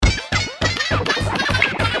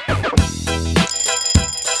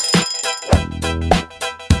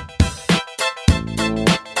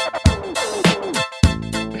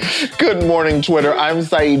morning, Twitter. I'm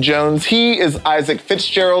Saeed Jones. He is Isaac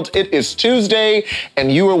Fitzgerald. It is Tuesday,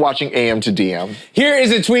 and you are watching AM to DM. Here is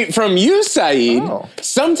a tweet from you, Saeed. Oh.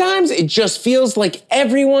 Sometimes it just feels like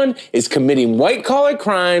everyone is committing white-collar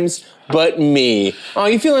crimes but me. Oh,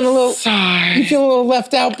 you feeling a little... Sigh. You feeling a little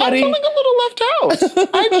left out, buddy? I'm feeling a little left out.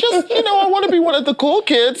 I just, I want to be one of the cool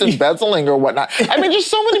kids embezzling or whatnot. I mean, just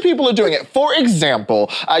so many people are doing it. For example,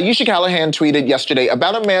 Yusha Callahan tweeted yesterday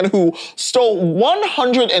about a man who stole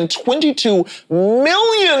 $122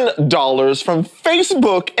 million from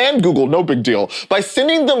Facebook and Google, no big deal, by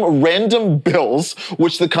sending them random bills,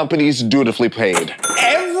 which the companies dutifully paid.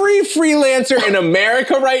 Every freelancer in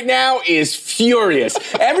America right now is furious.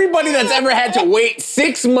 Everybody that's ever had to wait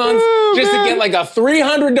 6 months just to get like a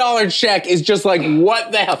 $300 check is just like,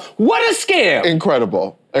 what the hell? What a scam.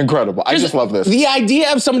 Incredible. I just love this. The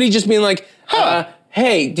idea of somebody just being like,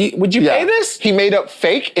 hey, would you pay this? He made up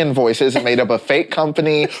fake invoices, made up a fake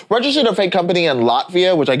company, registered a fake company in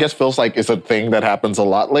Latvia, which I guess feels like is a thing that happens a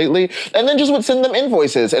lot lately, and then just would send them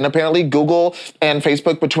invoices. And apparently Google and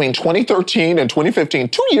Facebook between 2013 and 2015,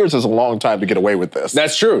 2 years is a long time to get away with this.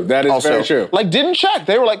 That's true. That is very true. Like, didn't check.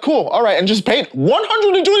 They were like, cool, all right, and just paid $122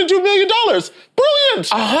 million.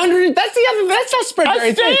 Brilliant. That's not spread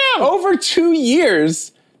right there. Over 2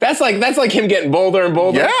 years. That's like him getting bolder and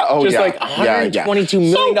bolder. Yeah, like $122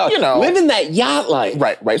 million. So, living that yacht life.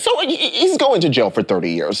 Right. So he's going to jail for 30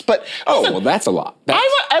 years. But listen, well, that's a lot. As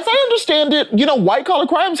I understand it, white collar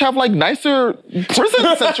crimes have like nicer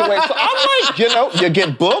prison situations. I'm like, you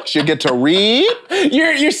get books, you get to read.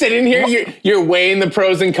 You're sitting here, you're weighing the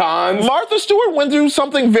pros and cons. Martha Stewart went through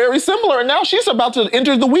something very similar, and now she's about to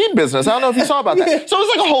enter the weed business. I don't know if you saw about that. So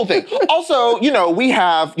it's like a whole thing. Also, we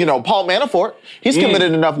have, Paul Manafort. He's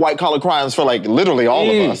committed enough white collar crimes for like literally all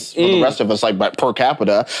of us, for the rest of us, like per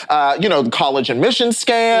capita. The college admission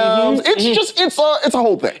scams. It's a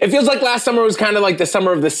whole thing. It feels like last summer was kind of like the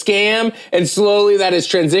summer of the scam, and slowly that has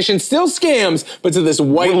transitioned. Still scams, but to this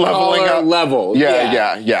white collar level.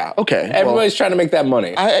 Yeah. Okay. Everybody's trying to make that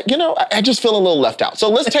money. I just feel a little left out. So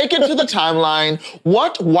let's take it to the timeline.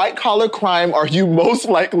 What white collar crime are you most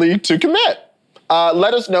likely to commit?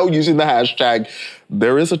 Let us know using the hashtag.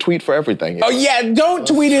 There is a tweet for everything. Oh yeah, don't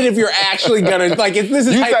tweet it if you're actually gonna this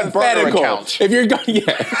is use hypothetical. That burner account. If you're going, use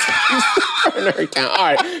the burner account. All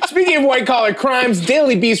right. Speaking of white collar crimes,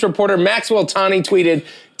 Daily Beast reporter Maxwell Tani tweeted,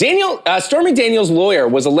 Stormy Daniels' lawyer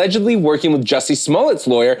was allegedly working with Jussie Smollett's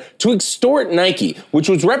lawyer to extort Nike, which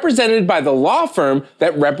was represented by the law firm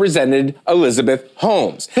that represented Elizabeth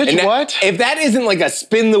Holmes. What? If that isn't like a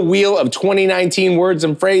spin the wheel of 2019 words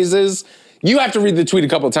and phrases, you have to read the tweet a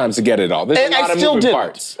couple of times to get it all. There's a lot of moving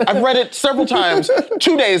parts. I've read it several times,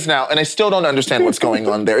 2 days now, and I still don't understand what's going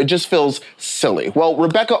on there. It just feels silly. Well,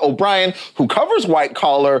 Rebecca O'Brien, who covers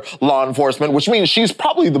white-collar law enforcement, which means she's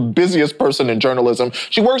probably the busiest person in journalism.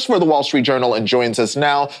 She works for the Wall Street Journal and joins us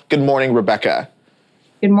now. Good morning, Rebecca.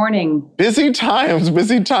 Good morning. Busy times.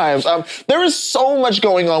 There is so much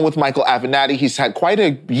going on with Michael Avenatti. He's had quite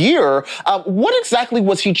a year. What exactly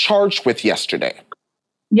was he charged with yesterday?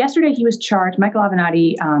 Yesterday, he was charged. Michael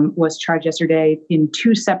Avenatti was charged yesterday in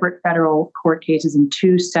two separate federal court cases in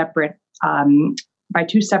by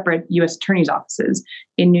two separate U.S. attorneys' offices.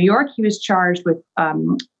 In New York, he was charged with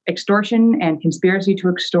extortion and conspiracy to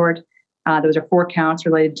extort. Those are 4 counts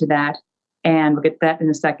related to that, and we'll get to that in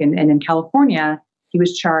a second. And in California, he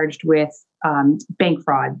was charged with bank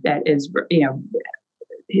fraud. That is,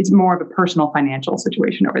 it's more of a personal financial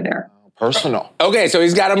situation over there. Personal. Okay, so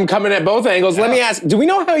he's got him coming at both angles. Let me ask, do we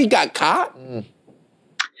know how he got caught?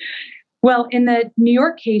 Well, in the New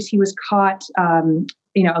York case, he was caught,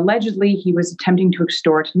 allegedly he was attempting to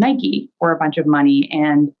extort Nike for a bunch of money.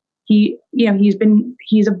 And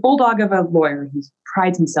he's a bulldog of a lawyer. He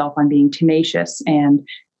prides himself on being tenacious. And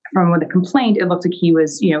from the complaint, it looks like he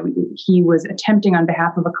was attempting on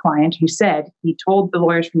behalf of a client who said, he told the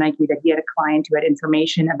lawyers for Nike that he had a client who had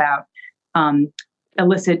information about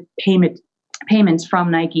illicit payments from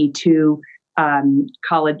Nike to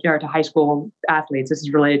college or to high school athletes. This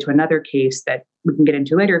is related to another case that we can get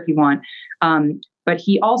into later if you want. But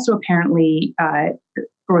he also apparently,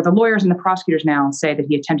 or the lawyers and the prosecutors now say that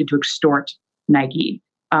he attempted to extort Nike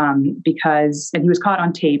and he was caught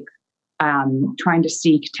on tape trying to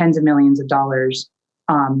seek tens of millions of dollars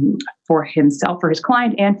for himself, for his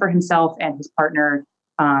client, and for himself and his partner,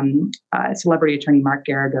 celebrity attorney Mark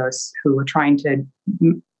Garagos, who were trying to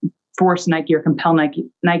force Nike or compel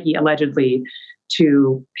Nike allegedly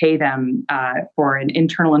to pay them for an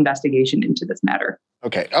internal investigation into this matter.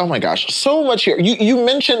 Okay. Oh my gosh. So much here. You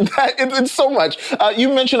mentioned that it's so much.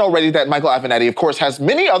 You mentioned already that Michael Avenatti, of course, has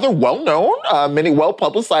many other well-known, many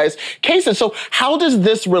well-publicized cases. So how does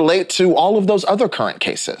this relate to all of those other current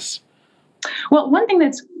cases? Well, one thing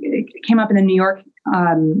that's came up in the New York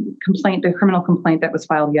complaint, the criminal complaint that was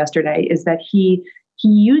filed yesterday, is that they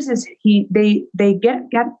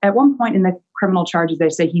get at one point in the criminal charges, they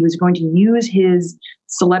say he was going to use his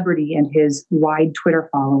celebrity and his wide Twitter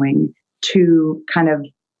following to kind of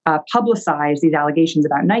publicize these allegations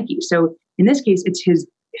about Nike. So in this case, it's his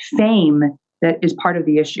fame that is part of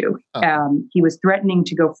the issue. He was threatening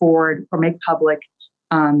to go forward or make public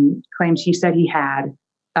claims he said he had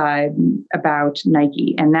about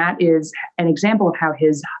Nike. And that is an example of how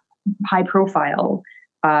his high profile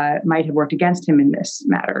might have worked against him in this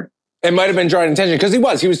matter. It might have been drawing attention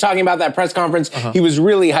because he was talking about that press conference. He was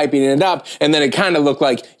really hyping it up. And then it kind of looked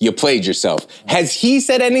like you played yourself. Has he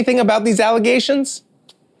said anything about these allegations?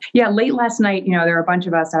 Yeah, late last night, there were a bunch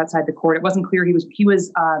of us outside the court. It wasn't clear he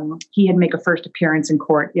had made a first appearance in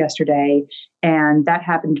court yesterday, and that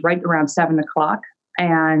happened right around 7:00.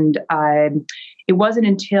 And it wasn't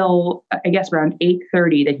until I guess around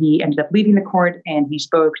 8:30 that he ended up leaving the court, and he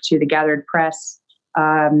spoke to the gathered press.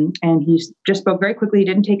 And he just spoke very quickly. He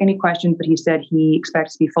didn't take any questions, but he said he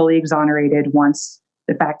expects to be fully exonerated once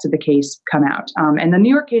the facts of the case come out. And the New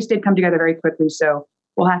York case did come together very quickly, so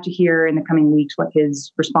we'll have to hear in the coming weeks what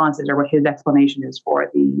his response is or what his explanation is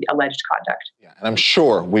for the alleged conduct. Yeah, and I'm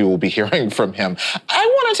sure we will be hearing from him. I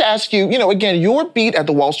wanted to ask you, again, your beat at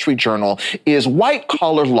the Wall Street Journal is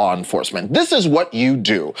white-collar law enforcement. This is what you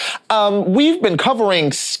do. We've been covering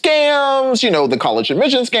scams, the college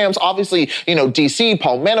admission scams, obviously, D.C.,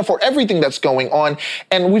 Paul Manafort, everything that's going on.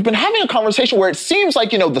 And we've been having a conversation where it seems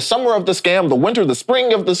like, the summer of the scam, the winter, the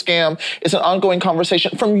spring of the scam is an ongoing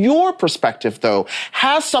conversation. From your perspective, though,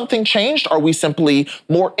 has something changed? Are we simply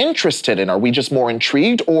more interested in? Are we just more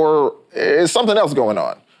intrigued? Or is something else going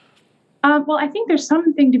on? Well, I think there's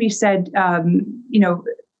something to be said.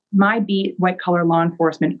 My beat, white collar law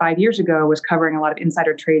enforcement, 5 years ago was covering a lot of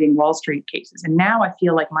insider trading Wall Street cases. And now I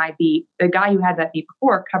feel like my beat, the guy who had that beat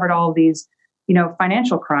before, covered all of these,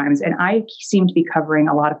 financial crimes. And I seem to be covering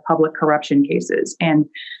a lot of public corruption cases. And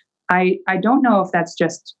I don't know if that's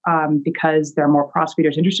just because there are more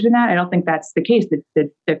prosecutors interested in that. I don't think that's the case.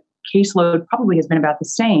 The caseload probably has been about the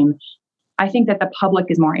same. I think that the public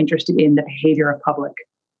is more interested in the behavior of public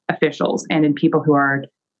officials and in people who are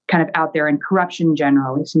kind of out there, in corruption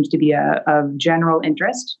generally seems to be of general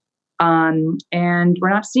interest. And we're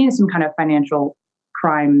not seeing some kind of financial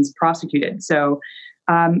crimes prosecuted. So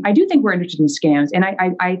I do think we're interested in scams. And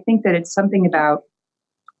I think that it's something about,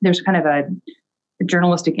 there's kind of a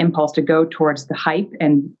journalistic impulse to go towards the hype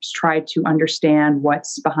and try to understand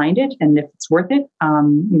what's behind it and if it's worth it.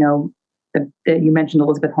 You mentioned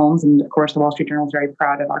Elizabeth Holmes, and of course, the Wall Street Journal is very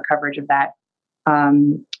proud of our coverage of that,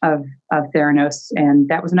 of Theranos. And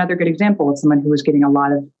that was another good example of someone who was getting a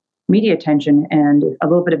lot of media attention, and a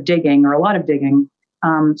little bit of digging or a lot of digging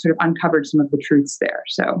sort of uncovered some of the truths there.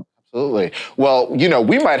 So. Absolutely. Well,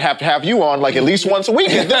 we might have to have you on at least once a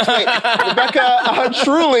week at this point. Rebecca,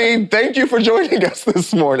 truly, thank you for joining us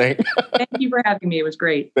this morning. Thank you for having me. It was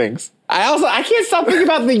great. Thanks. I can't stop thinking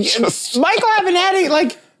about Michael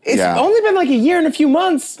Avenatti, it's only been a year and a few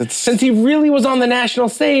months since he really was on the national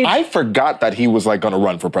stage. I forgot that he was going to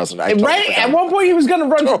run for president. Right? At one point he was going to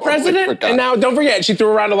run for president. Forgot. And now, don't forget, she threw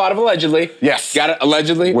around a lot of allegedly. Yes. Got it?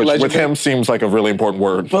 Allegedly. Which with him seems like a really important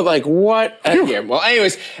word. But what? Well,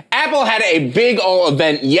 anyways, Apple had a big old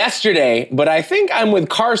event yesterday, but I think I'm with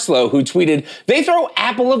Carslow, who tweeted, they throw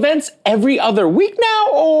Apple events every other week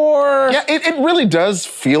now, or? Yeah, it really does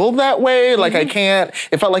feel that way.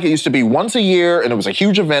 It felt like it used to be once a year, and it was a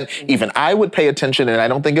huge event. Even I would pay attention, and I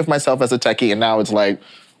don't think of myself as a techie, and now it's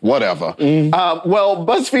whatever. Well,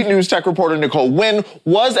 BuzzFeed News tech reporter Nicole Wynn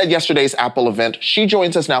was at yesterday's Apple event. She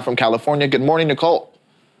joins us now from California. Good morning, Nicole.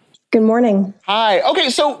 Good morning. Hi. Okay,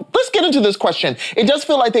 so let's get into this question. It does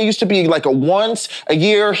feel like they used to be a once a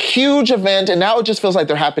year huge event, and now it just feels like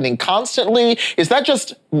they're happening constantly. Is that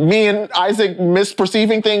just me and Isaac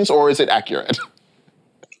misperceiving things, or is it accurate?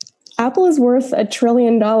 Apple is worth $1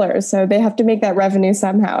 trillion, so they have to make that revenue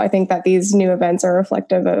somehow. I think that these new events are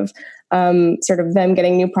reflective of sort of them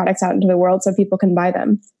getting new products out into the world so people can buy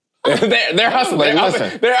them. They're hustling.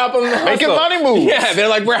 They're up on the hustle. Making money moves. Yeah,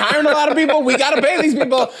 they're we're hiring a lot of people. We got to pay these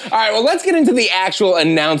people. All right, well, let's get into the actual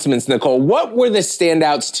announcements, Nicole. What were the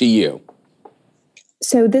standouts to you?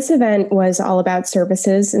 So this event was all about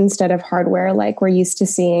services instead of hardware like we're used to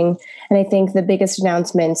seeing. And I think the biggest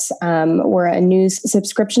announcements were a news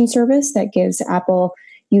subscription service that gives Apple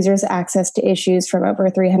users access to issues from over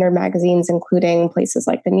 300 magazines, including places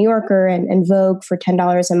like The New Yorker and Vogue for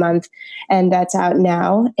 $10 a month. And that's out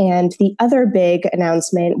now. And the other big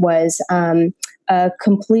announcement was a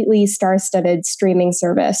completely star-studded streaming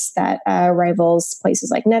service that rivals places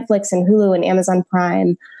like Netflix and Hulu and Amazon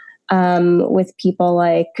Prime, with people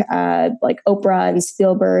like Oprah and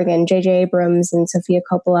Spielberg and J.J. Abrams and Sofia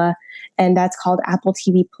Coppola, and that's called Apple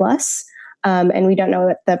TV Plus. And we don't know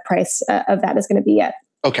what the price of that is going to be yet.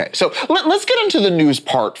 Okay, so let's get into the news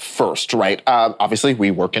part first, right? Obviously,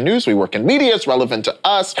 we work in news, we work in media, it's relevant to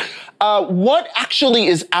us. What actually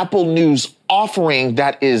is Apple News offering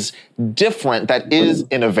that is different, that is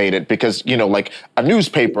innovative? Because, like a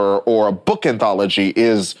newspaper or a book anthology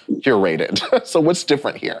is curated. So what's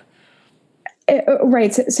different here?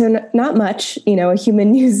 Right. So not much, a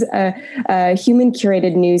human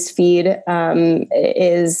curated news feed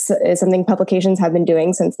is something publications have been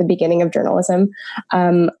doing since the beginning of journalism.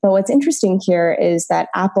 But what's interesting here is that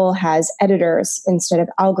Apple has editors instead of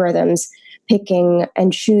algorithms picking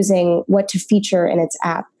and choosing what to feature in its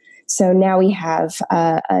app. So now we have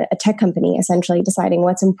a tech company essentially deciding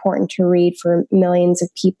what's important to read for millions of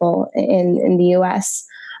people in the US.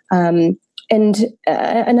 And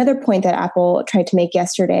another point that Apple tried to make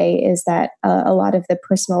yesterday is that a lot of the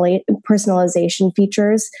personalization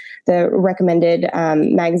features, the recommended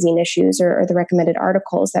magazine issues or the recommended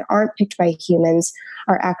articles that aren't picked by humans,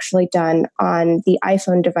 are actually done on the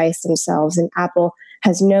iPhone device themselves. And Apple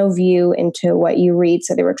has no view into what you read.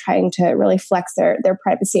 So they were trying to really flex their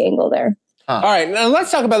privacy angle there. All right, now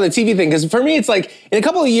let's talk about the TV thing, because for me, it's like, in a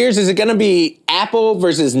couple of years, is it going to be Apple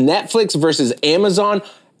versus Netflix versus Amazon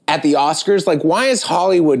at the Oscars? Like, why is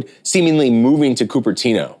Hollywood seemingly moving to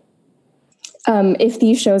Cupertino? If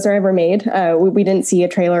these shows are ever made, we didn't see a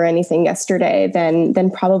trailer or anything yesterday,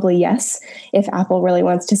 then probably yes. If Apple really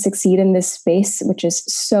wants to succeed in this space, which is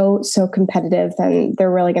so competitive, then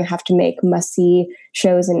they're really going to have to make must-see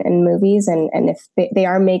shows and movies. And if they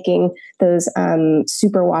are making those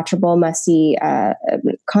super watchable must-see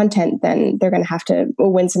content, then they're going to have to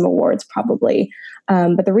win some awards probably.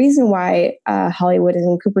 But the reason why Hollywood is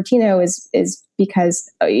in Cupertino is because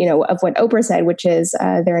of what Oprah said, which is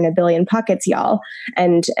they're in a billion pockets, y'all,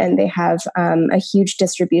 and they have a huge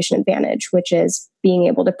distribution advantage, which is being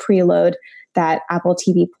able to preload that Apple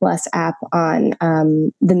TV Plus app on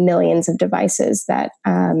the millions of devices that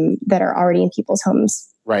are already in people's homes.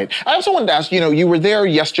 Right. I also wanted to ask, you were there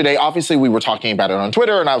yesterday. Obviously, we were talking about it on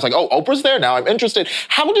Twitter, and I was like, oh, Oprah's there now. I'm interested.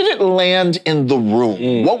 How did it land in the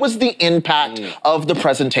room? What was the impact of the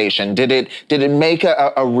presentation? Did it make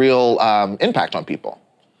a real impact on people?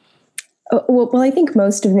 Well, I think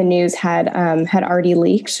most of the news had already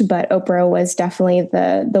leaked, but Oprah was definitely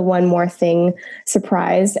the one more thing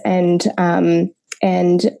surprise, and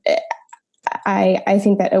I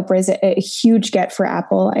think that Oprah is a huge get for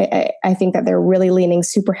Apple. I think that they're really leaning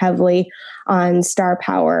super heavily on star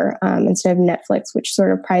power instead of Netflix, which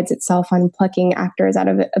sort of prides itself on plucking actors out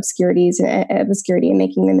of obscurity and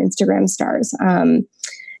making them Instagram stars.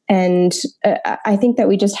 And I think that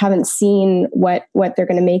we just haven't seen what they're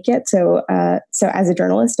going to make yet. So as a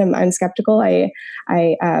journalist, I'm skeptical.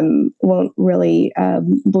 I won't really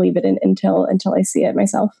believe it until I see it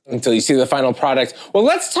myself. Until you see the final product. Well,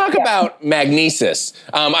 let's talk about Magnesis.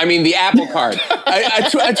 The Apple Card.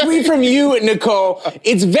 A tweet from you, Nicole.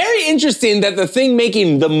 It's very interesting that the thing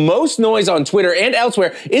making the most noise on Twitter and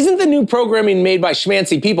elsewhere isn't the new programming made by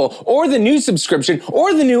schmancy people, or the new subscription,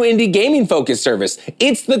 or the new indie gaming focused service.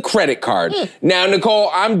 It's the credit card. Now, Nicole,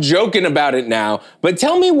 I'm joking about it now, but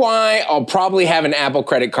tell me why I'll probably have an Apple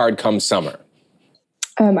credit card come summer.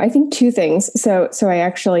 I think two things. So I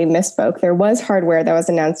actually misspoke. There was hardware that was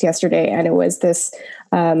announced yesterday, and it was this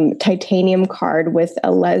titanium card with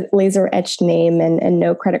a laser etched name and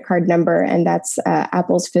no credit card number, and that's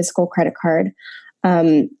Apple's physical credit card.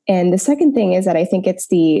 And the second thing is that I think it's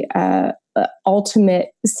the ultimate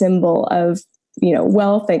symbol of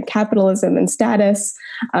wealth and capitalism and status.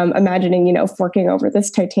 Imagining, forking over this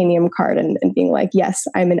titanium card and being like, yes,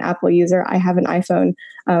 I'm an Apple user. I have an iPhone.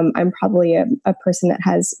 I'm probably a person that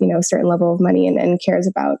has, a certain level of money and cares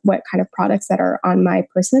about what kind of products that are on my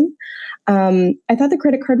person. I thought the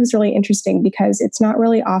credit card was really interesting because it's not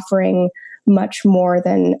really offering much more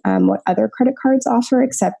than what other credit cards offer,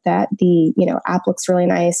 except that the app looks really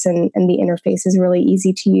nice and the interface is really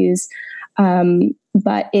easy to use.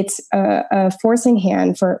 But it's a forcing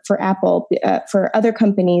hand for Apple, for other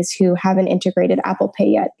companies who haven't integrated Apple Pay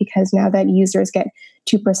yet, because now that users get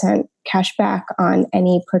 2% cash back on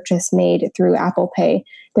any purchase made through Apple Pay,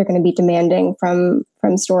 they're going to be demanding from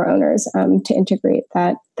store owners to integrate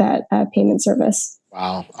that payment service.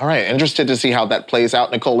 Wow. All right. Interested to see how that plays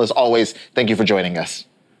out. Nicole, as always, thank you for joining us.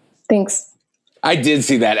 Thanks. I did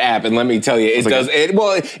see that app, and let me tell you, it does. It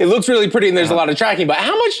looks really pretty, and there's a lot of tracking. But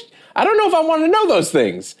how much? I don't know if I want to know those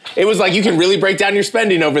things. It was like you can really break down your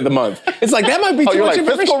spending over the month. It's like that might be too much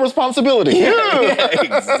information. Fiscal responsibility. Yeah,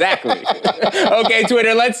 exactly. Okay,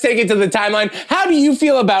 Twitter, let's take it to the timeline. How do you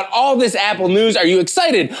feel about all this Apple news? Are you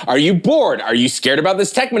excited? Are you bored? Are you scared about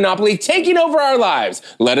this tech monopoly taking over our lives?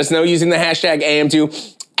 Let us know using the hashtag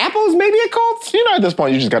AM2. Apple is maybe a cult? At this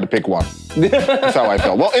point, you just got to pick one. That's how I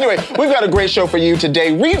feel. Well, anyway, we've got a great show for you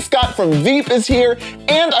today. Reed Scott from Veep is here,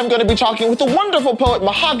 and I'm going to be talking with the wonderful poet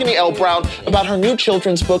Mahogany L. Browne about her new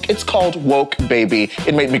children's book. It's called Woke Baby.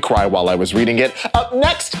 It made me cry while I was reading it. Up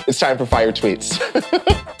next, it's time for Fire Tweets.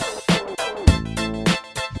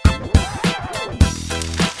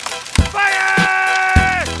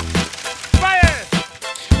 Fire!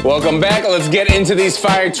 Fire! Welcome back. Let's get into these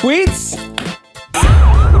fire tweets.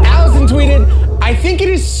 Allison tweeted, I think it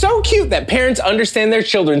is so cute that parents understand their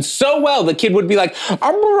children so well. The kid would be like, and the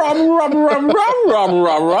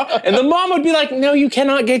mom would be like, no, you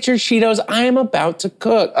cannot get your Cheetos. I am about to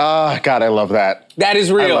cook. God, I love that. That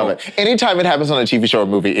is real. I love it. Anytime it happens on a TV show or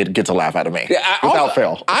movie, it gets a laugh out of me. Without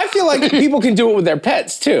fail. I feel like people can do it with their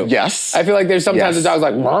pets, too. Yes. I feel like there's sometimes a dog's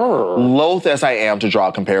like, loath as I am to draw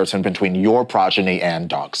a comparison between your progeny and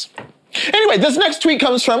dogs. Anyway, this next tweet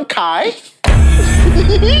comes from Kai.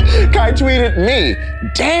 Kai tweeted me,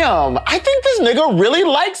 damn, I think this nigga really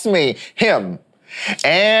likes me. Him.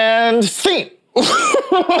 And scene. Okay,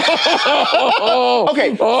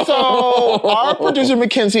 so our producer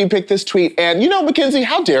Mackenzie picked this tweet, and Mackenzie,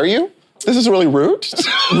 how dare you? This is really rude.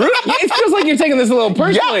 Rude? It feels like you're taking this a little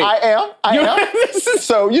personally. Yeah, I am.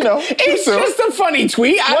 So, it's just a funny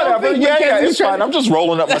tweet. Whatever. Yeah, it's fine. I'm just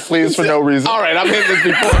rolling up my sleeves for no reason. All right, I've hit this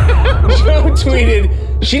before. Joe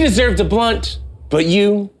tweeted, she deserved a blunt, but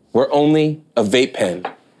you were only a vape pen.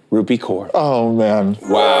 Rupee Kaur. Oh, man.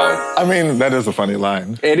 Wow. I mean, that is a funny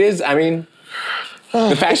line. It is. The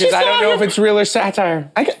fact is, I don't know if it's real or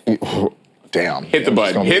satire. Damn. Hit the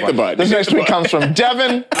button. Hit the button. This next tweet comes from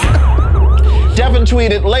Devin. Devin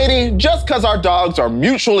tweeted, lady, just because our dogs are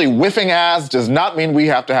mutually whiffing ass does not mean we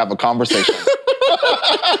have to have a conversation.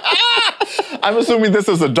 I'm assuming this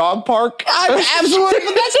is a dog park. Absolutely.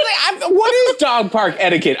 But that's what is dog park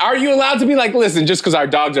etiquette? Are you allowed to be like, listen, just because our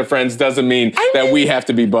dogs are friends doesn't mean that we have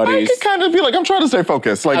to be buddies? I could kind of be like, I'm trying to stay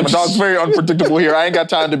focused. Like, my dog's very unpredictable here. I ain't got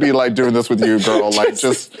time to be like doing this with you, girl. Like,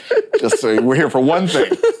 just we're here for one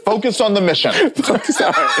thing. Focus on the mission. Sorry. Or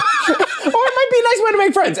it might be a nice way to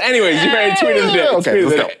make friends. Anyways, you ready? Tweet of the day. Okay,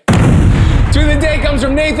 let's go. Tweet of the day comes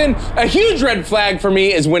from Nathan. A huge red flag for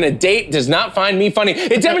me is when a date does not find me funny.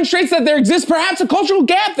 It demonstrates that there exists perhaps a cultural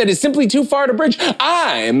gap that is simply too far to bridge.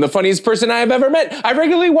 I am the funniest person I have ever met. I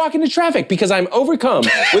regularly walk into traffic because I'm overcome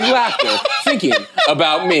with laughter thinking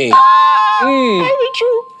about me.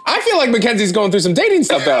 True. I feel like Mackenzie's going through some dating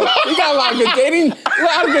stuff, though. We got a lot of good dating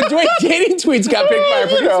tweets got picked by our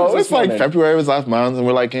producers. It's like February was last month, and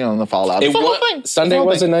we're like, in the fallout. It's the whole thing. Sunday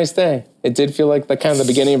was a nice day. It did feel like the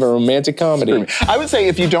beginning of a romantic comedy. I would say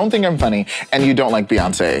if you don't think I'm funny and you don't like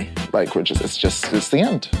Beyonce, it's the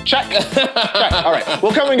end. Check. All right.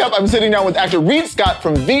 Well, coming up, I'm sitting down with actor Reed Scott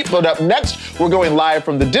from Veep. But up next, we're going live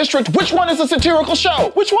from the district. Which one is a satirical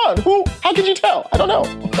show? Which one? Who? How could you tell? I don't know.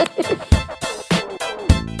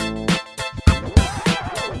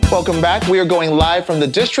 Welcome back. We are going live from the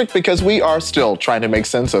district because we are still trying to make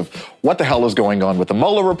sense of what the hell is going on with the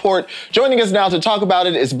Mueller report. Joining us now to talk about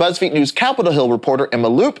it is BuzzFeed News Capitol Hill reporter Emma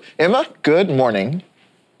Loop. Emma, good morning.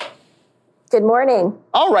 Good morning.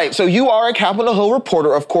 All right, so you are a Capitol Hill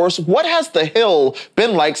reporter, of course. What has the Hill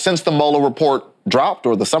been like since the Mueller report dropped,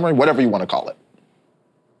 or the summary, whatever you want to call it?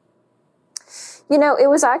 It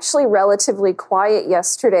was actually relatively quiet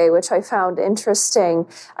yesterday, which I found interesting.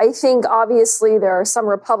 I think obviously there are some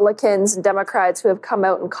Republicans and Democrats who have come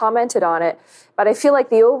out and commented on it, but I feel like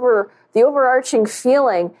the overarching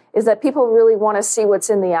feeling is that people really want to see what's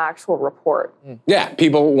in the actual report. Yeah,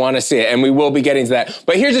 people want to see it, and we will be getting to that.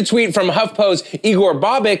 But here's a tweet from HuffPo's Igor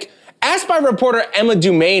Bobik. Asked by reporter Emma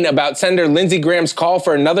Dumaine about Senator Lindsey Graham's call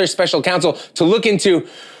for another special counsel to look into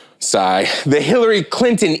the Hillary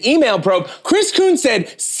Clinton email probe, Chris Coons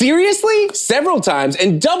said, seriously? Several times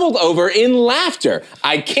and doubled over in laughter.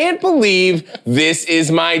 I can't believe this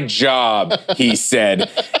is my job, he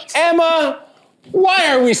said. Emma,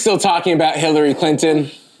 why are we still talking about Hillary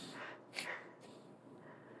Clinton?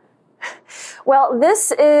 Well,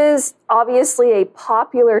 this is obviously a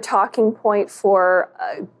popular talking point for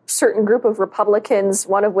a certain group of Republicans,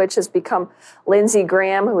 one of which has become Lindsey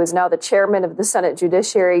Graham, who is now the chairman of the Senate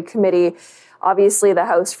Judiciary Committee. Obviously, the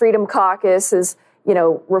House Freedom Caucus is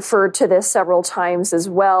referred to this several times as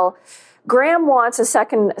well. Graham wants a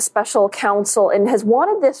second special counsel and has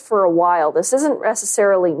wanted this for a while. This isn't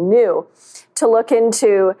necessarily new, to look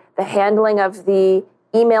into the handling of the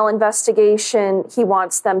email investigation. He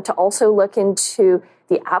wants them to also look into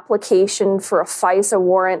the application for a FISA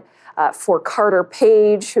warrant for Carter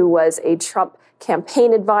Page, who was a Trump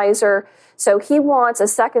campaign advisor. So he wants a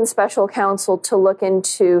second special counsel to look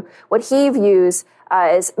into what he views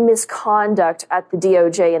as misconduct at the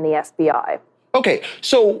DOJ and the FBI. Okay,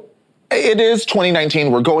 so it is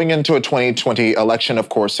 2019. We're going into a 2020 election, of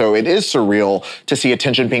course, so it is surreal to see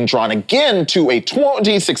attention being drawn again to a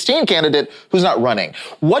 2016 candidate who's not running.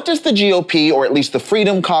 What does the GOP, or at least the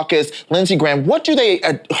Freedom Caucus, Lindsey Graham, what do they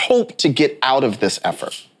hope to get out of this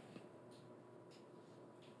effort?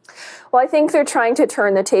 Well, I think they're trying to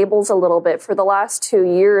turn the tables a little bit. For the last 2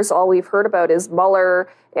 years, all we've heard about is Mueller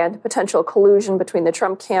and potential collusion between the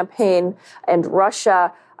Trump campaign and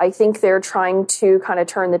Russia. I think they're trying to kind of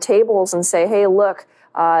turn the tables and say, hey, look,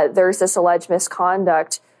 there's this alleged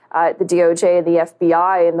misconduct at the DOJ and the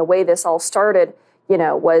FBI, and the way this all started,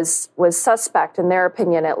 was suspect in their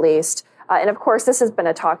opinion, at least. And of course, this has been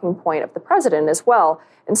a talking point of the president as well.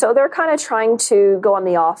 And so they're kind of trying to go on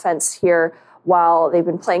the offense here while they've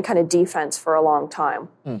been playing kind of defense for a long time.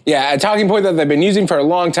 Yeah, a talking point that they've been using for a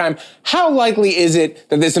long time. How likely is it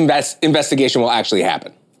that this investigation will actually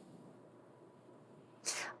happen?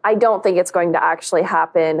 I don't think it's going to actually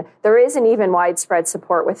happen. There isn't even widespread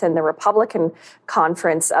support within the Republican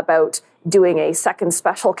conference about doing a second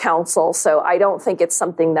special counsel. So I don't think it's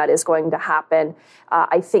something that is going to happen.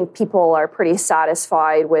 I think people are pretty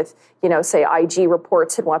satisfied with, say IG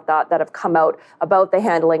reports and whatnot that have come out about the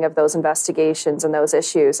handling of those investigations and those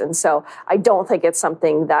issues. And so I don't think it's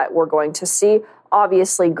something that we're going to see.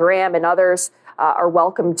 Obviously, Graham and others are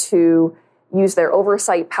welcome to use their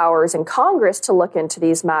oversight powers in Congress to look into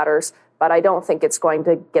these matters, but I don't think it's going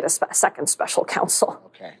to get a second special counsel.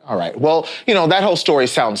 Okay, all right. Well, that whole story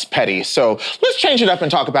sounds petty, so let's change it up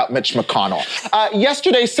and talk about Mitch McConnell.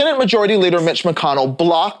 Yesterday, Senate Majority Leader Mitch McConnell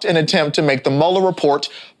blocked an attempt to make the Mueller report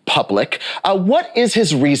public. What is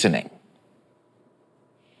his reasoning?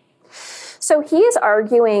 So he is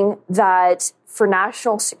arguing that for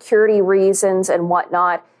national security reasons and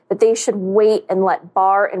whatnot, that they should wait and let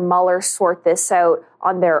Barr and Mueller sort this out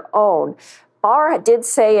on their own. Barr did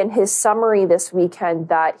say in his summary this weekend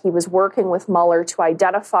that he was working with Mueller to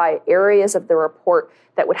identify areas of the report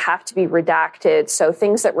that would have to be redacted. So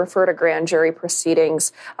things that refer to grand jury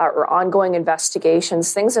proceedings or ongoing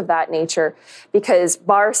investigations, things of that nature, because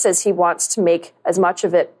Barr says he wants to make as much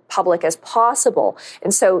of it public as possible.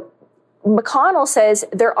 And so McConnell says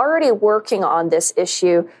they're already working on this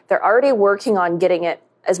issue. They're already working on getting it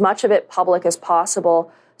as much of it public as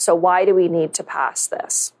possible. So why do we need to pass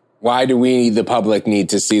this? Why do we, the public, need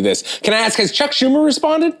to see this? Can I ask, has Chuck Schumer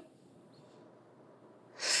responded?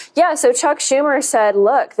 Yeah, so Chuck Schumer said,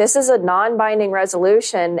 look, this is a non-binding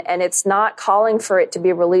resolution and it's not calling for it to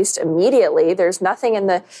be released immediately. There's nothing in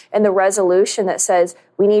the resolution that says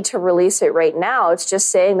we need to release it right now. It's just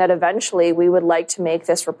saying that eventually we would like to make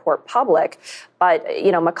this report public. But,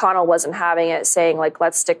 McConnell wasn't having it, saying,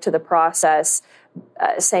 let's stick to the process.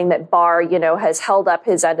 Saying that Barr, has held up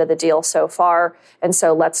his end of the deal so far. And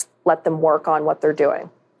so let's let them work on what they're doing.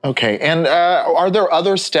 Okay. And are there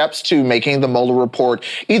other steps to making the Mueller report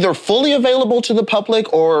either fully available to the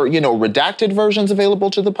public or, redacted versions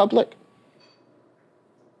available to the public?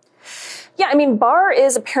 Yeah, Barr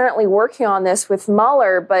is apparently working on this with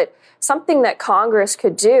Mueller, but something that Congress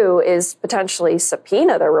could do is potentially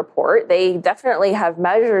subpoena the report. They definitely have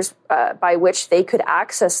measures by which they could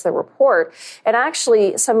access the report. And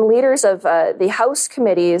actually, some leaders of the House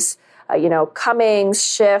committees, Cummings,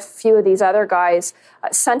 Schiff, a few of these other guys,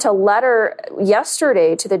 sent a letter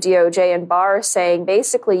yesterday to the DOJ and Barr saying,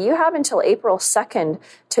 basically, you have until April 2nd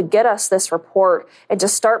to get us this report and to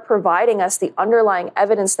start providing us the underlying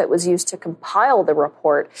evidence that was used to compile the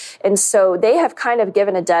report. And so they have kind of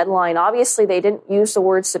given a deadline. Obviously, they didn't use the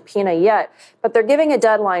word subpoena yet, but they're giving a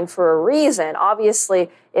deadline for a reason. Obviously,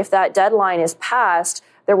 if that deadline is passed,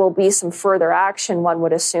 there will be some further action, one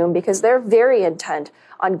would assume, because they're very intent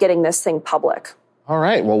on getting this thing public. All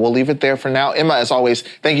right. Well, we'll leave it there for now. Emma, as always,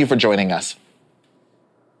 thank you for joining us.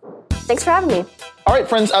 Thanks for having me. All right,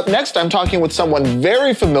 friends, up next, I'm talking with someone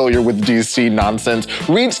very familiar with DC nonsense,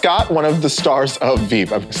 Reed Scott, one of the stars of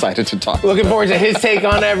Veep. I'm excited to talk. Looking forward to his take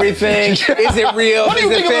on everything. Is it real? What do you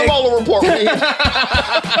think of the Mueller report, Reed?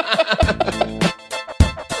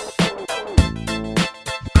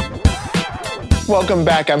 Welcome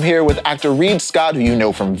back. I'm here with actor Reid Scott, who you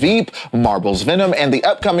know from Veep, Marvel's Venom, and the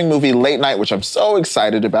upcoming movie Late Night, which I'm so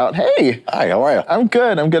excited about. Hey. Hi, how are you? I'm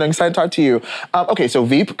good. I'm excited to talk to you. Okay, so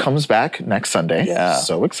Veep comes back next Sunday. Yeah.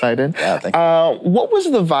 So excited. Yeah, thank you. What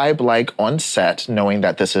was the vibe like on set knowing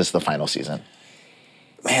that this is the final season?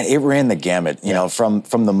 Man, it ran the gamut. You know, from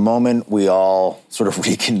the moment we all sort of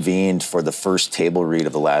reconvened for the first table read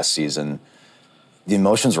of the last season, the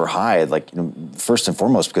emotions were high. Like, you know, first and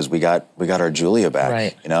foremost, because we got our Julia back.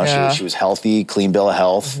 Right. You know, Yeah. she was healthy, clean bill of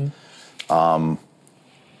health. You know,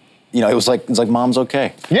 it's like mom's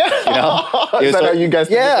okay. Yeah. You know, Is that how you guys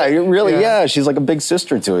think Yeah, of it? it really. Yeah. Yeah, she's like a big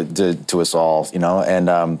sister to us all. You know,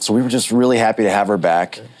 and so we were just really happy to have her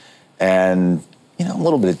back, and you know, a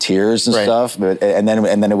little bit of tears and Right. stuff. But and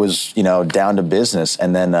then it was, you know, down to business,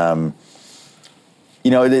 and then. You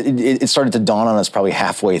know, it started to dawn on us probably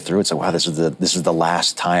halfway through. It's like, wow, this is the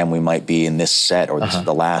last time we might be in this set, or this is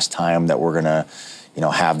the last time that we're gonna, you know,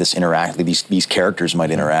 have this interact. These characters might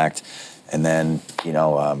interact, and then, you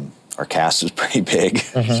know, our cast is pretty big,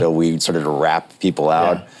 so we started to wrap people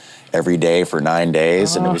out every day for 9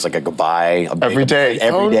 days, and it was like a goodbye Every day.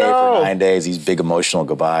 every day no. for 9 days. These big emotional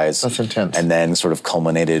goodbyes. That's intense. And then sort of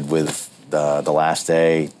culminated with the last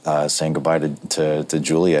day saying goodbye to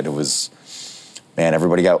Juliet. It was. Man,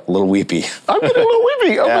 everybody got a little weepy. I'm getting a little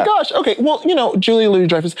weepy. Oh my Yeah. gosh. Okay, well, you know, Julia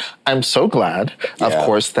Louis-Dreyfus, I'm so glad, of Yeah.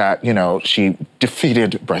 course, that, you know, she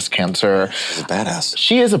defeated breast cancer. She's a badass.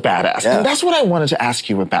 She is a badass. Yeah. And that's what I wanted to ask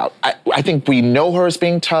you about. I think we know her as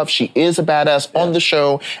being tough. She is a badass on the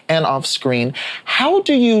show and off screen. How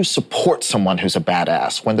do you support someone who's a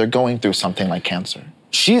badass when they're going through something like cancer?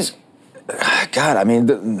 She's, God, I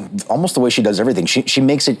mean, almost the way she does everything. She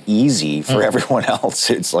makes it easy for everyone else.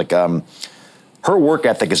 It's like, her work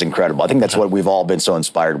ethic is incredible. I think that's what we've all been so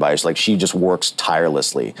inspired by. It's like she just works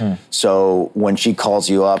tirelessly. So when she calls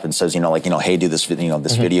you up and says, you know, like, you know, hey, do this, you know,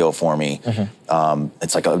 this video for me,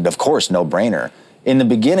 it's like, of course, no brainer. In the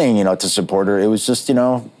beginning, you know, to support her, it was just, you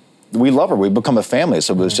know, we love her. We've become a family.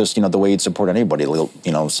 So it was just, you know, the way you'd support anybody. A little,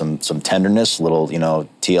 you know, some tenderness, little, you know,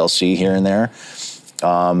 TLC here and there,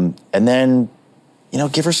 and then, you know,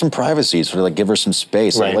 give her some privacy, sort of like give her some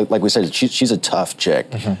space. Right. Like we said, she's a tough chick.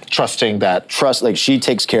 Trusting that. Like she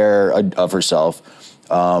takes care of herself,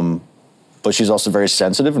 but she's also very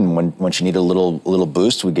sensitive. And when she needed a little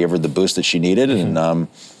boost, we gave her the boost that she needed, and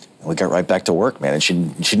we got right back to work, man. And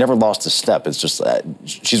she never lost a step. It's just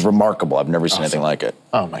she's remarkable. I've never seen anything like it.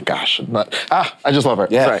 Oh my gosh. I just love her.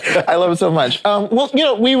 Yeah. Sorry. I love it so much. Well, you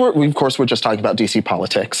know, we of course were just talking about DC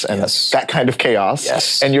politics and Yes. that kind of chaos.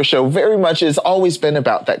 Yes. And your show very much has always been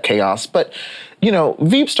about that chaos. But, you know,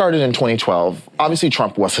 Veep started in 2012. Obviously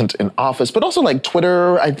Trump wasn't in office, but also like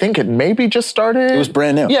Twitter, I think it maybe just started. It was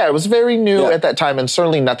brand new. Yeah, it was very new Yeah. at that time and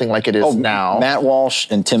certainly nothing like it is now. Matt Walsh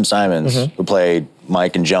and Tim Simons, who played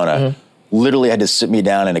Mike and Jonah, literally had to sit me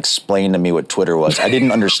down and explain to me what Twitter was. I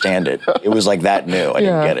didn't understand it. It was like that new. I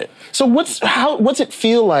didn't get it. So what's it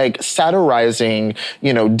feel like satirizing,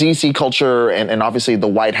 you know, DC culture and obviously the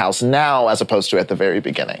White House now as opposed to at the very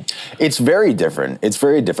beginning? It's very different. It's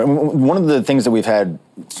very different. One of the things that we've had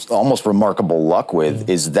almost remarkable luck with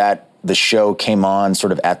is that the show came on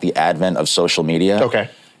sort of at the advent of social media. Okay.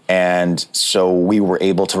 And so we were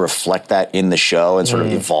able to reflect that in the show and sort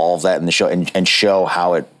of evolve that in the show and show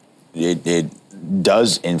how it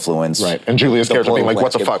does influence. Right. And Julia's the character being like,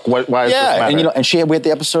 political what the fuck? Why is this Yeah, matter? and you know, and we had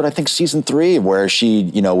the episode, I think season 3, where she,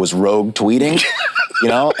 you know, was rogue tweeting, you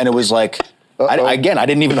know, and it was like, I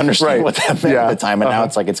didn't even understand what that meant at the time, and now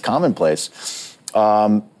it's like it's commonplace.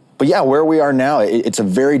 But yeah, where we are now, it's a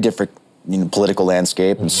very different, you know, political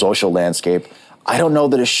landscape and social landscape. I don't know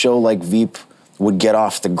that a show like Veep would get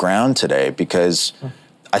off the ground today because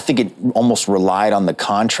I think it almost relied on the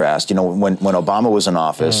contrast. You know, when Obama was in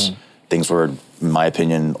office, things were, in my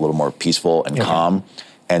opinion, a little more peaceful and calm.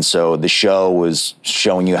 And so the show was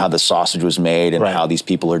showing you how the sausage was made and how these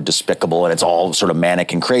people are despicable and it's all sort of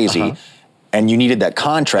manic and crazy. And you needed that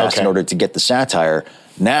contrast in order to get the satire.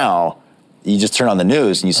 Now, you just turn on the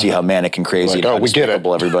news and you see how manic and crazy and how we get it.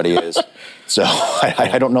 despicable everybody is. So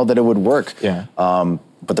I don't know that it would work. Yeah.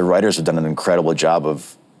 But the writers have done an incredible job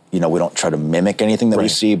of, you know, we don't try to mimic anything that we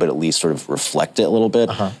see, but at least sort of reflect it a little bit.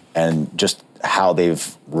 And just how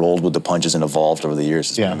they've rolled with the punches and evolved over the years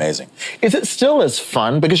has been amazing. Is it still as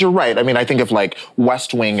fun? Because you're right. I mean, I think of like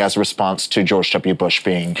West Wing as a response to George W. Bush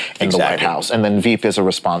being in the White House, and then Veep is a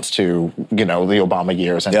response to, you know, the Obama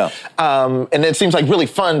years. And, and it seems like really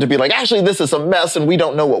fun to be like, actually, this is a mess and we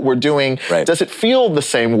don't know what we're doing. Right. Does it feel the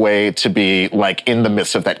same way to be like in the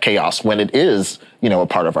midst of that chaos when it is, you know, a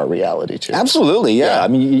part of our reality too? Absolutely, yeah. I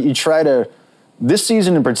mean, you try to This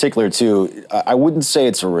season in particular, too, I wouldn't say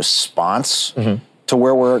it's a response to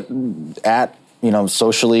where we're at,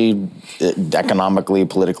 socially, economically,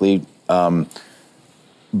 politically.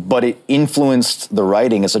 But it influenced the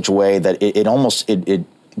writing in such a way that it almost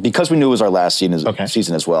because we knew it was our last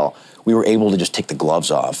season as well, we were able to just take the gloves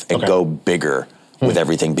off and go bigger with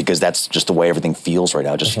everything, because that's just the way everything feels right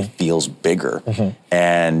now. It just feels bigger.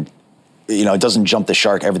 And, it doesn't jump the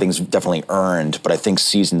shark. Everything's definitely earned. But I think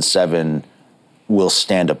season 7 will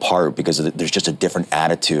stand apart because there's just a different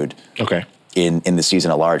attitude in the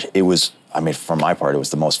season at large. It was, for my part, it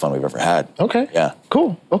was the most fun we've ever had. Okay. Yeah.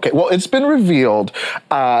 Cool. Okay. Well, it's been revealed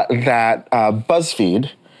that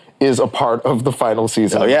BuzzFeed is a part of the final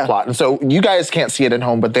season of the plot. And so you guys can't see it at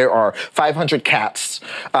home, but there are 500 cats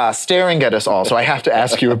staring at us all. So I have to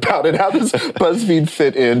ask you about it. How does BuzzFeed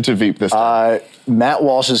fit into Veep this time? Matt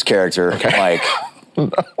Walsh's character, Mike,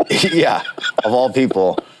 of all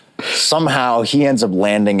people, somehow he ends up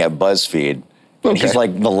landing at BuzzFeed. And he's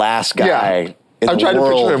like the last guy I'm trying to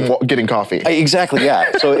picture him getting coffee. Exactly,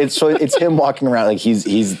 yeah. So it's him walking around like he's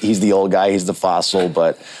the old guy, he's the fossil.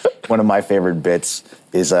 But one of my favorite bits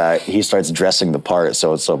is he starts dressing the part.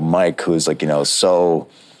 So Mike, who's like so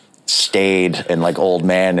staid and like old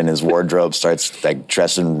man in his wardrobe, starts like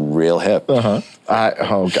dressing real hip.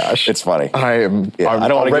 Oh gosh, it's funny. I'm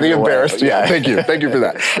already embarrassed. Yeah, thank you for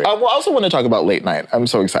that. Well, I also want to talk about Late Night. I'm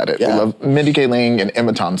so excited. We love Mindy Kaling and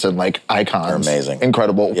Emma Thompson, like icons. They're amazing,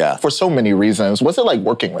 incredible. Yeah, for so many reasons. What's it like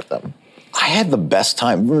working with them? I had the best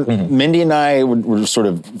time. Mindy and I were sort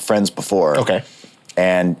of friends before. Okay.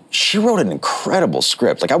 And she wrote an incredible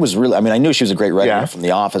script. Like I knew she was a great writer from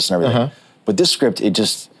The Office and everything. But this script,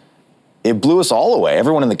 it blew us all away.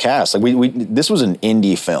 Everyone in the cast. Like this was an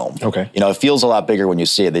indie film. Okay. It feels a lot bigger when you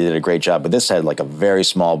see it. They did a great job. But this had like a very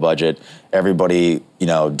small budget. Everybody,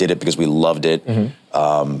 did it because we loved it.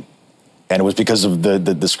 And it was because of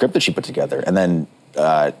the script that she put together. And then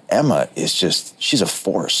Emma is she's a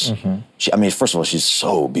force. First of all, she's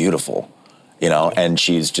so beautiful. And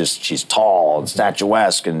she's tall and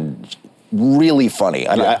statuesque and really funny.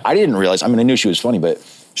 I didn't realize, I knew she was funny, but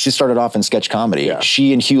she started off in sketch comedy. Yeah.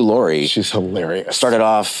 She and Hugh Laurie. She's hilarious. Started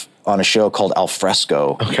off on a show called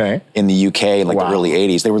Alfresco in the UK in the early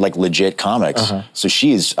 80s. They were like legit comics. So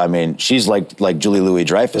she's like Julie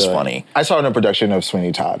Louis-Dreyfus funny. I saw her in a production of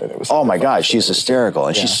Sweeney Todd and it was oh my God, she's hysterical.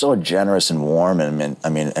 And she's so generous and warm and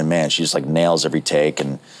man, she just like nails every take.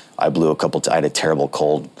 And I blew I had a terrible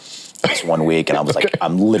cold this one week, and I was like,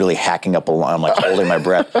 I'm literally hacking up a line. I'm like holding my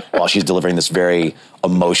breath while she's delivering this very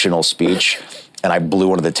emotional speech. And I blew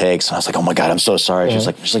one of the takes, and I was like, "Oh my God, I'm so sorry." She's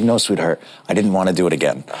like, "No, sweetheart, I didn't want to do it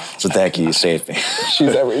again. So thank you, you saved me."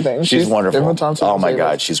 She's everything. She's wonderful. Emma Thompson. Oh my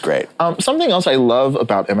God, she's great. Something else I love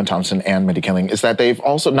about Emma Thompson and Mindy Kaling is that they've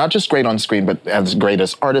also not just great on screen, but as great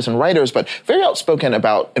as artists and writers, but very outspoken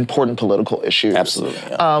about important political issues. Absolutely.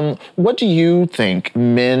 Yeah. What do you think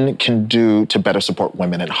men can do to better support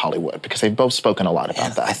women in Hollywood? Because they've both spoken a lot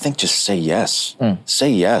about that. I think just say yes. Say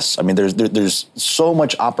yes. There's so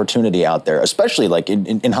much opportunity out there, especially like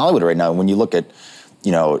in Hollywood right now, when you look at,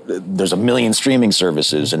 there's a million streaming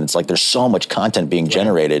services and it's like there's so much content being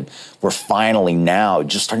generated. We're finally now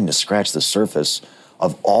just starting to scratch the surface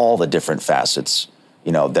of all the different facets,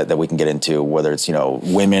 that we can get into, whether it's,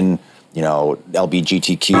 women,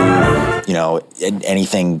 LGBTQ,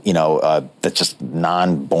 anything, that's just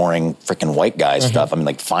non-boring freaking white guy stuff.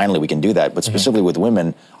 Finally we can do that. But specifically with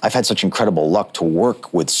women, I've had such incredible luck to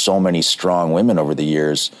work with so many strong women over the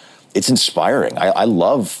years. It's inspiring. I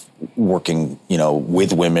love working,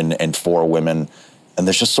 with women and for women, and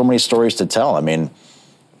there's just so many stories to tell.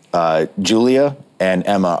 Julia and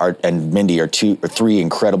Emma and Mindy are three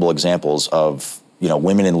incredible examples of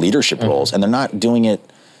women in leadership roles, and they're not doing it.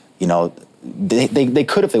 They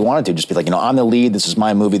could if they wanted to just be like, I'm the lead. This is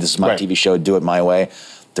my movie. This is my TV show. Do it my way.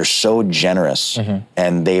 They're so generous,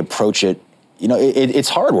 and they approach it. It's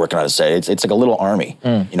hard working on a set. It's like a little army.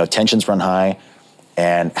 Tensions run high.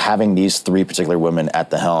 And having these three particular women at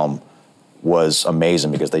the helm was amazing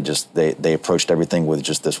because they approached everything with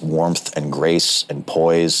just this warmth and grace and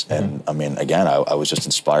poise. And again, I was just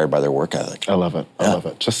inspired by their work ethic. I love it. I love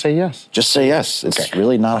it. Just say yes. Just say yes. It's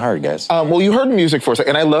really not hard, guys. Well, you heard music for a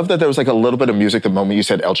second, and I love that there was like a little bit of music the moment you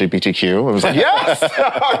said LGBTQ. I was like, yes,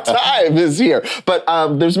 our time is here. But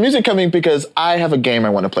there's music coming because I have a game I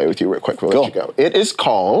want to play with you real quick. We'll let you go. It is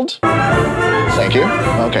called... Thank you.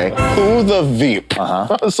 Okay. Who the Veep?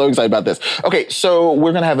 I'm so excited about this. Okay, so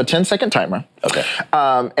we're going to have a 10-second timer. Okay.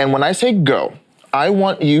 And when I say go, I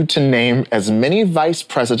want you to name as many vice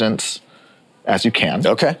presidents as you can.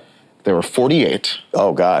 Okay. There were 48.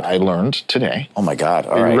 Oh, God. I learned today. Oh, my God.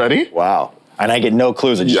 All right. Are you ready? Wow. And I get no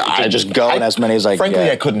clues. I just go and as many as I frankly,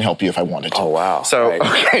 get. I couldn't help you if I wanted to. Oh, wow. So, Right.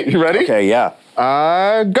 okay, you ready? Okay, yeah.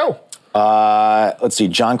 Go. Let's see,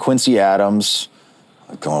 John Quincy Adams.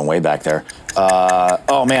 Going way back there.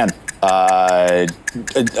 Oh, man. Oh,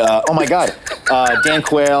 my God. Dan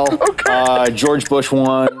Quayle. Okay. George Bush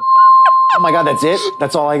won. Oh, my God, that's it?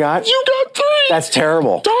 That's all I got? You got 3. That's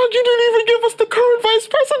terrible. Dog, you didn't even give us the current vice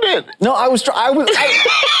president. No, I was.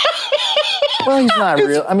 Well, he's not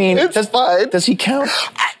real. I mean, fine. Does he count?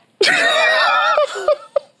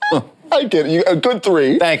 I get it. A good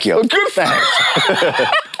 3. Thank you. A good thanks.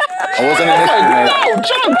 I wasn't in history. No,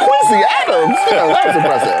 John Quincy Adams. Yeah, that was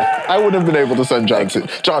impressive. I wouldn't have been able to send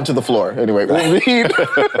John to the floor. Anyway, Reed,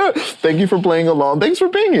 thank you for playing along. Thanks for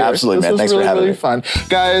being here. Absolutely, man. Thanks really, for having really me. Fun.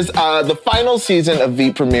 Guys, the final season of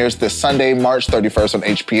Veep premieres this Sunday, March 31st on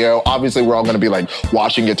HBO. Obviously, we're all going to be like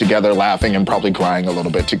watching it together, laughing, and probably crying a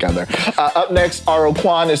little bit together. Up next, Aro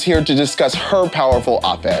Kwan is here to discuss her powerful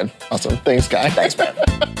op-ed. Awesome. Thanks, Guy. Thanks, man.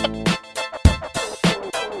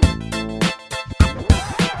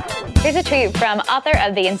 Here's a tweet from author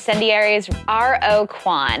of The Incendiaries, Aro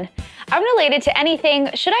Kwan. Unrelated to anything,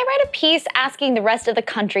 should I write a piece asking the rest of the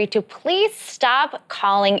country to please stop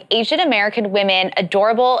calling Asian American women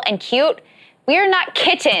adorable and cute? We are not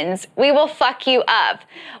kittens. We will fuck you up.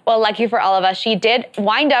 Well, lucky for all of us, she did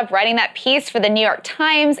wind up writing that piece for the New York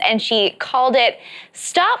Times, and she called it,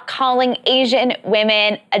 Stop Calling Asian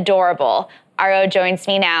Women Adorable. Aro joins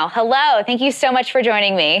me now. Hello, thank you so much for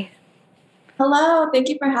joining me. Hello, thank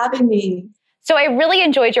you for having me. So I really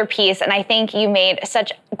enjoyed your piece, and I think you made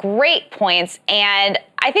such great points. And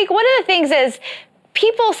I think one of the things is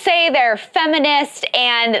people say they're feminist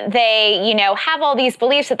and they, have all these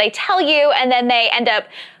beliefs that they tell you, and then they end up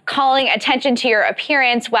calling attention to your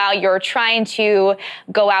appearance while you're trying to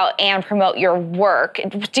go out and promote your work.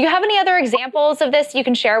 Do you have any other examples of this you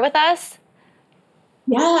can share with us?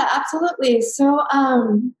 Yeah, absolutely. So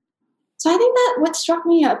I think that what struck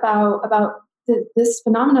me about this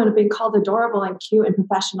phenomenon of being called adorable and cute in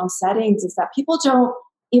professional settings is that people don't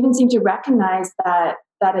even seem to recognize that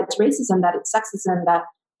it's racism, that it's sexism, that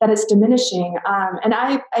it's diminishing. And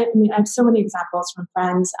I have so many examples from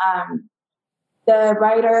friends. The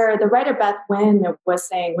writer Beth Wynn was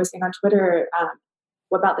saying on Twitter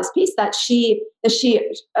about this piece that she,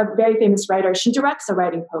 a very famous writer, she directs a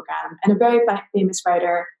writing program, and a very famous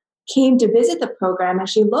writer came to visit the program, and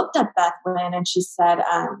she looked at Beth Wynn and she said,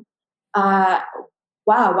 wow,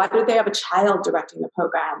 why do they have a child directing the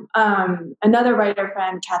program? Another writer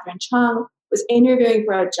friend, Catherine Chung, was interviewing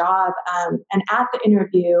for a job, and at the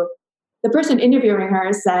interview, the person interviewing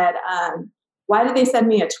her said, why did they send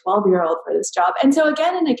me a 12-year-old for this job? And so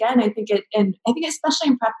again and again, I think especially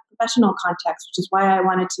in professional context, which is why I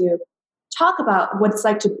wanted to talk about what it's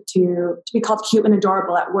like to be called cute and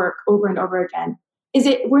adorable at work over and over again,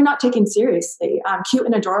 we're not taken seriously. Cute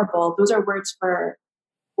and adorable, those are words for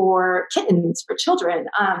kittens, for children,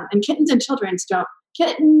 and kittens and children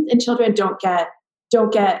don't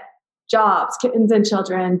get jobs. Kittens and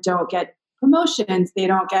children don't get promotions. They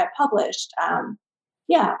don't get published.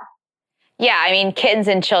 Yeah, I mean, kittens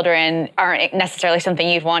and children aren't necessarily something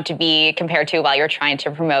you'd want to be compared to while you're trying to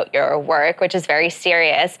promote your work, which is very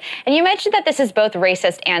serious. And you mentioned that this is both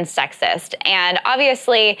racist and sexist. And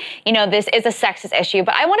obviously, this is a sexist issue,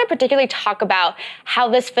 but I want to particularly talk about how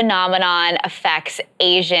this phenomenon affects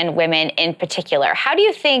Asian women in particular. How do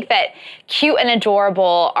you think that cute and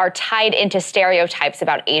adorable are tied into stereotypes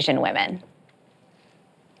about Asian women?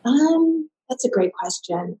 That's a great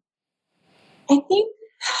question. I think...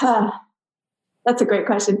 That's a great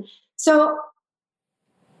question. So,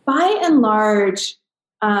 by and large,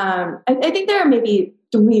 I think there are maybe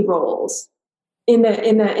 3 roles in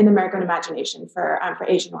the American imagination for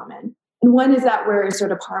Asian women, and one is that we're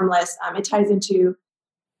sort of harmless. It ties into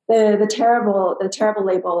the terrible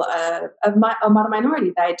label of model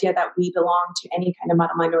minority. The idea that we belong to any kind of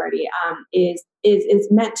model minority is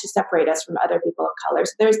meant to separate us from other people of color.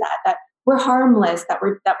 So there's that we're harmless, that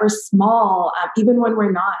we're small, even when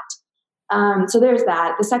we're not. So there's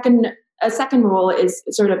that. A second role is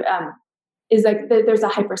sort of is like there's a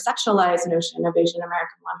hypersexualized notion of Asian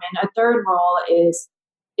American women. A third role is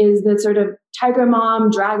the sort of tiger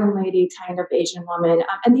mom, dragon lady kind of Asian woman.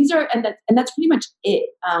 And that's pretty much it.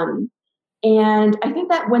 And I think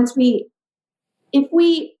that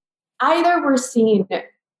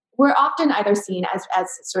we're often either seen as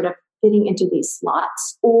sort of fitting into these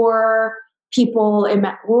slots, or people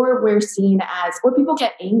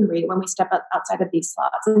get angry when we step outside of these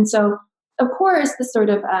slots. And so, of course, the sort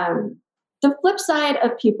of the flip side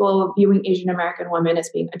of people viewing Asian American women as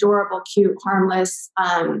being adorable, cute, harmless,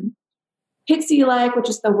 pixie-like, which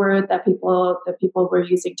is the word that people were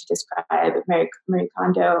using to describe Marie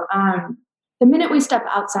Kondo. The minute we step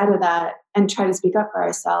outside of that and try to speak up for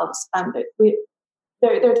ourselves,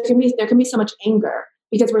 there can be so much anger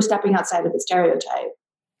because we're stepping outside of the stereotype.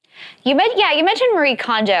 You mentioned Marie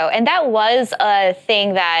Kondo, and that was a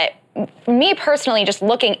thing that, for me personally, just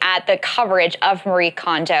looking at the coverage of Marie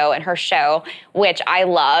Kondo and her show, which I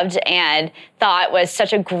loved and thought was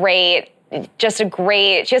such a great,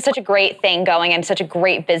 she has such a great thing going and such a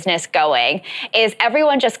great business going, is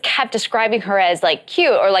everyone just kept describing her as like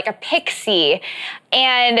cute or like a pixie.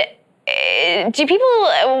 And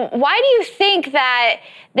why do you think that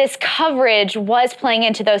this coverage was playing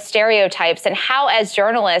into those stereotypes, and how as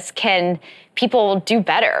journalists can people do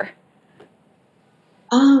better?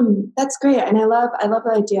 That's great. And I love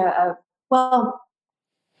the idea of, well,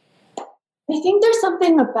 I think there's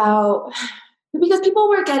something about, because people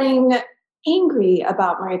were getting angry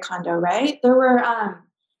about Marie Kondo, right? There were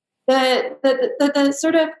the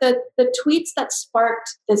sort of the tweets that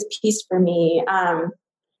sparked this piece for me,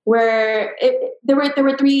 where there were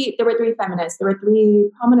three feminists. There were three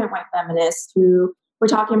prominent white feminists who were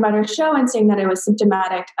talking about her show and saying that it was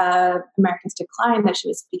symptomatic of America's decline, that she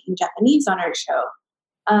was speaking Japanese on her show.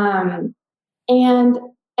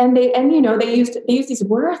 They used these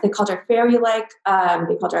words. They called her fairy-like.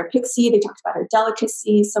 They called her a pixie. They talked about her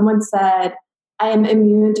delicacy. Someone said, "I am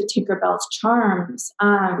immune to Tinkerbell's charms."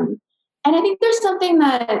 And I think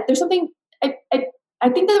I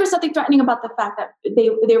think that there was something threatening about the fact that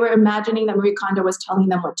they were imagining that Marie Kondo was telling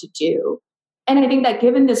them what to do. And I think that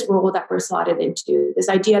given this role that we're slotted into, this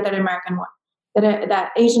idea that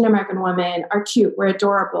that Asian American women are cute, we're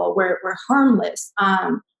adorable, we're harmless.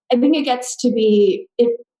 I think it gets to be, if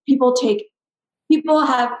people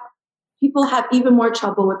have even more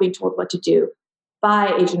trouble with being told what to do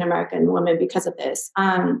by Asian American women because of this.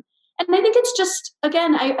 And I think it's just,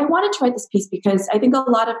 again, I wanted to write this piece because I think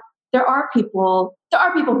there are people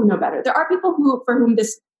who know better. There are people for whom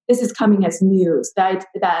this is coming as news, that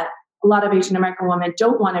a lot of Asian American women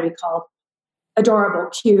don't want to be called adorable,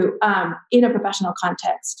 cute, in a professional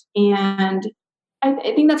context. And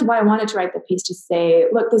I think that's why I wanted to write the piece, to say,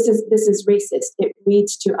 look, this is racist. It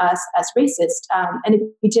reads to us as racist. And if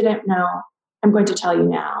you didn't know, I'm going to tell you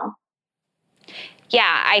now.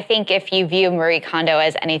 Yeah, I think if you view Marie Kondo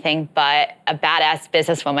as anything but a badass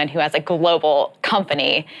businesswoman who has a global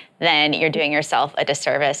company, then you're doing yourself a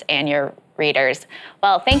disservice and your readers.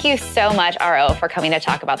 Well, thank you so much, R.O., for coming to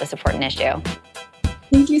talk about this important issue.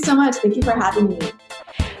 Thank you so much. Thank you for having me.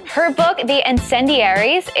 Her book, The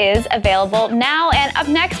Incendiaries, is available now. And up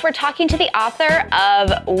next, we're talking to the author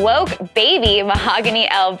of Woke Baby, Mahogany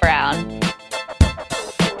L. Browne.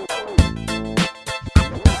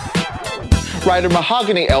 Writer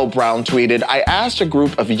Mahogany L. Browne tweeted, "I asked a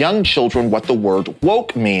group of young children what the word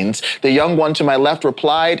woke means. The young one to my left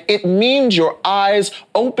replied, 'It means your eyes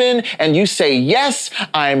open and you say, yes,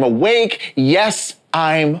 I'm awake. Yes,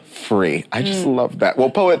 I'm free.'" I just love that.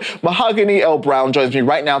 Well, poet Mahogany L. Browne joins me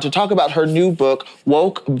right now to talk about her new book,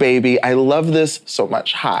 Woke Baby. I love this so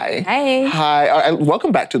much. Hi. Hey. Hi.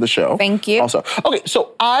 Welcome back to the show. Thank you. Also, okay,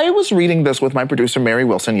 so I was reading this with my producer, Mary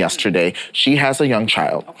Wilson, yesterday. She has a young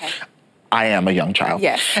child. Okay. I am a young child.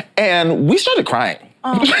 Yes. And we started crying.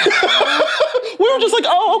 Oh. We were just like,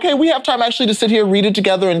 oh, okay, we have time actually to sit here, read it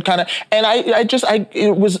together and kind of, and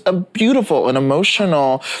it was a beautiful and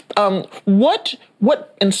emotional.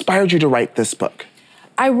 What inspired you to write this book?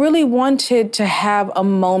 I really wanted to have a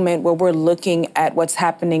moment where we're looking at what's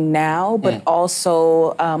happening now, but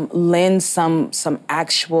also lend some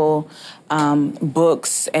actual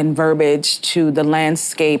books and verbiage to the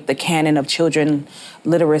landscape, the canon of children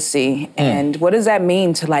literacy. And what does that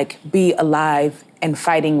mean to be alive and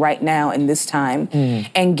fighting right now in this time,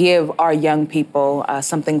 and give our young people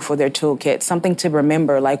something for their toolkit, something to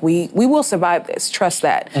remember. We will survive this, trust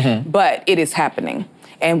that. But it is happening.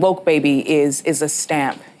 And Woke Baby is a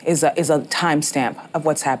stamp, is a time stamp of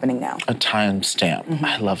what's happening now. A time stamp.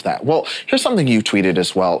 I love that. Well, here's something you tweeted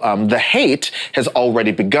as well. The hate has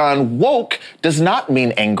already begun. Woke does not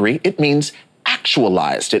mean angry. It means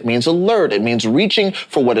actualized. It means alert. It means reaching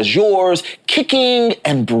for what is yours, kicking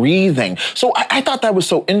and breathing. So I thought that was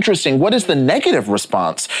so interesting. What is the negative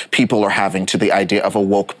response people are having to the idea of a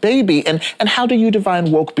woke baby? And how do you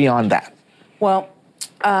define woke beyond that? Well,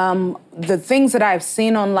 the things that I've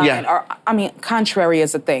seen online are, contrary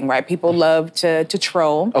is a thing, right? People love to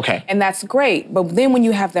troll. Okay. And that's great. But then when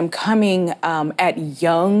you have them coming at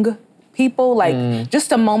young people,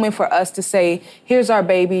 just a moment for us to say, here's our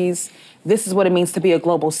babies, this is what it means to be a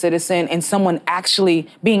global citizen, and someone actually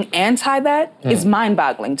being anti that is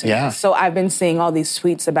mind-boggling to me. So I've been seeing all these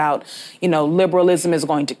tweets about, liberalism is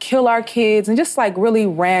going to kill our kids, and just like really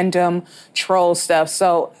random troll stuff.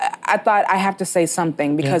 So I thought I have to say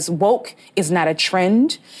something, because woke is not a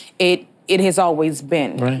trend. It has always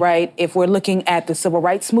been, right? If we're looking at the civil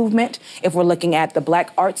rights movement, if we're looking at the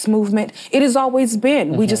black arts movement, it has always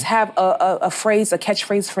been. We just have a phrase, a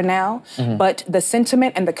catchphrase for now, but the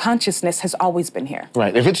sentiment and the consciousness has always been here.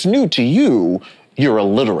 Right. If it's new to you, you're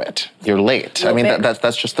illiterate. You're late. I mean,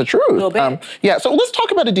 that's just the truth. A little bit. So let's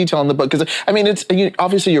talk about a detail in the book, because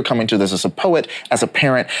obviously you're coming to this as a poet, as a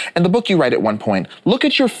parent. In the book, you write at one point, "Look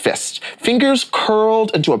at your fist, fingers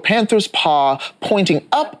curled into a panther's paw, pointing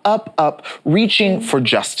up, up, up, reaching for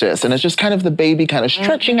justice." And it's just kind of the baby kind of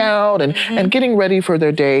stretching out and getting ready for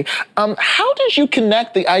their day. How did you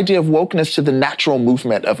connect the idea of wokeness to the natural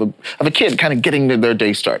movement of a kid kind of getting their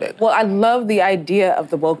day started? Well, I love the idea of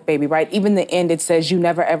the woke baby, right? Even the end, it says you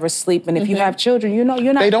never ever sleep. And if you have children, you're not.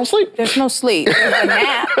 They don't sleep. There's no sleep. There's a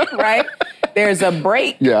nap, right? There's a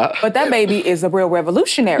break. Yeah. But that baby is a real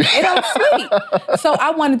revolutionary. They don't sleep. So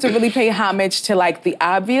I wanted to really pay homage to like the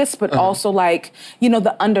obvious, but also like,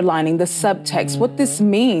 the underlining, the subtext, what this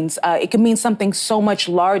means. It can mean something so much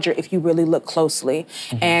larger if you really look closely.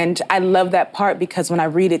 And I love that part, because when I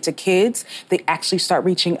read it to kids, they actually start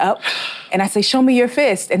reaching up. And I say, "Show me your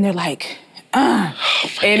fist." And they're like,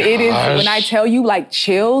 and it is, when I tell you, like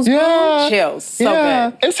chills, chills. So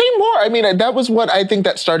good. And say more. I mean, that was what I think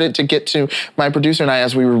that started to get to my producer and I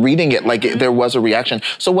as we were reading it. Like, there was a reaction.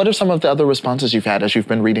 So what are some of the other responses you've had as you've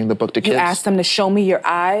been reading the book to kids? You ask them to show me your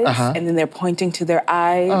eyes, and then they're pointing to their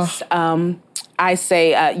eyes. I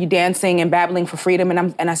say, you dancing and babbling for freedom.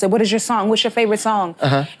 And I say, what is your song? What's your favorite song?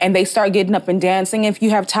 And they start getting up and dancing. If you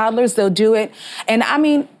have toddlers, they'll do it. And I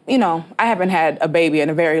mean, I haven't had a baby in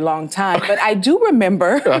a very long time, but I do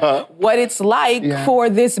remember what it's like for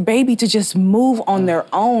this baby to just move on their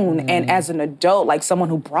own. And as an adult, like someone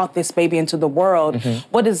who brought this baby into the world,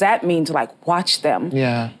 what does that mean to like watch them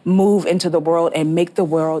move into the world and make the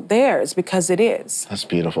world theirs? Because it is. That's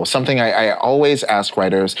beautiful. Something I always ask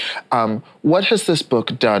writers, what has this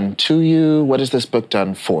book done to you? What has this book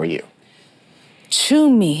done for you? To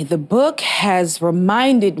me, the book has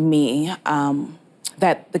reminded me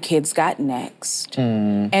that the kids got next.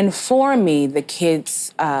 And for me,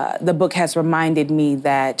 the book has reminded me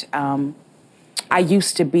that I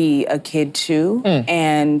used to be a kid too.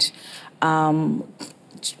 And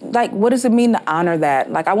like, what does it mean to honor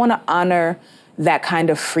that? Like, I want to honor that kind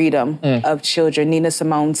of freedom of children. Nina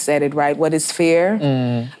Simone said it, right? What is fear?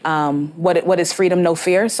 What is freedom? No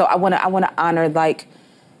fear. So I want to honor like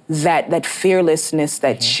that fearlessness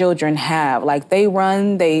that children have. Like, they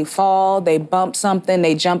run, they fall, they bump something,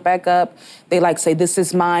 they jump back up. They like say, this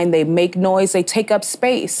is mine. They make noise. They take up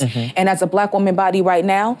space. And as a Black woman body right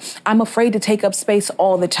now, I'm afraid to take up space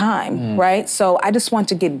all the time, right? So I just want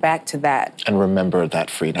to get back to that. And remember that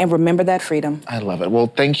freedom. I love it. Well,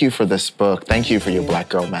 thank you for this book. Thank you for your Black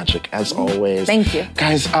Girl Magic, as always. Thank you.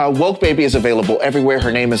 Guys, Woke Baby is available everywhere.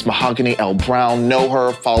 Her name is Mahogany L. Browne. Know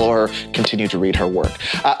her, follow her, continue to read her work.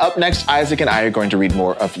 Up next, Isaac and I are going to read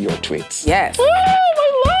more of your tweets. Yes. Oh,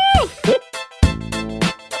 my love!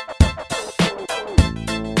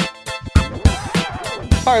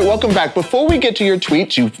 All right, welcome back. Before we get to your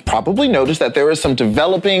tweets, you've probably noticed that there is some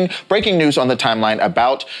breaking news on the timeline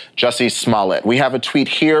about Jussie Smollett. We have a tweet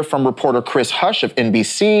here from reporter Chris Hush of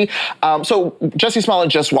NBC. So Jussie Smollett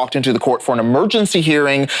just walked into the court for an emergency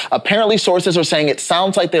hearing. Apparently, sources are saying it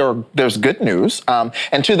sounds like there's good news.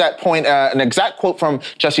 And to that point, an exact quote from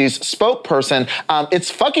Jussie's spokesperson,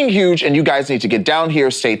 "It's fucking huge, and you guys need to get down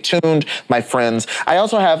here. Stay tuned, my friends." I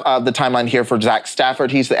also have the timeline here for Zach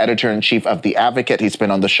Stafford. He's the editor-in-chief of The Advocate. He's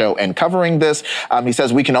been on the show and covering this. He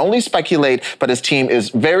says, "We can only speculate, but his team is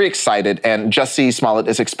very excited, and Jussie Smollett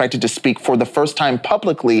is expected to speak for the first time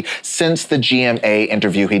publicly since the GMA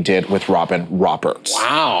interview he did with Robin Roberts."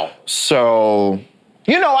 Wow. So,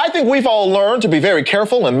 I think we've all learned to be very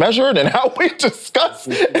careful and measured in how we discuss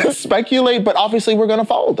and speculate, but obviously we're going to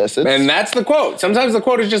follow this. And that's the quote. Sometimes the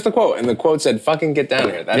quote is just the quote, and the quote said, "Fucking get down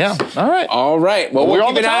here." All right. All right. Well, we'll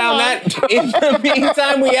keep an eye on that. In the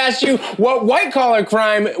meantime, we asked you, what white-collar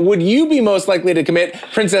crime would you be most likely to commit?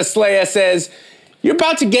 Princess Leia says, "You're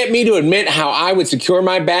about to get me to admit how I would secure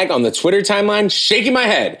my bag on the Twitter timeline, shaking my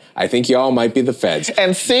head. I think y'all might be the feds."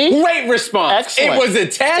 And see? Great response. Excellent. It was a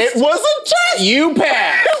test. It was a test. You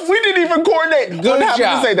passed. We didn't even coordinate. Good I'm happy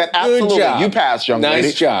job. to say that. Absolutely. Good job. You passed, young lady.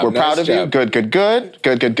 Nice job. We're proud of you. Good. Go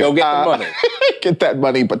get the money. Get that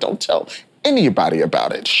money, but don't tell anybody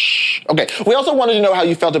about it. Shh. Okay, we also wanted to know how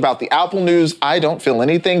you felt about the Apple news. I don't feel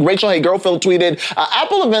anything. Rachel Hey Girlfield tweeted,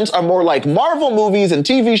 Apple events are more like Marvel movies and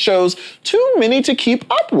TV shows, too many to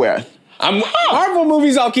keep up with. Marvel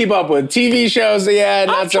movies I'll keep up with. TV shows, yeah,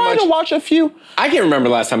 not so much. I'm trying to watch a few. I can't remember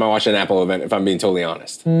last time I watched an Apple event, if I'm being totally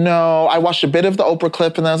honest. No, I watched a bit of the Oprah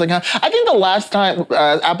clip and then I was like, I think the last time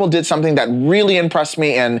Apple did something that really impressed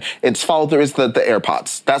me and its follow through is the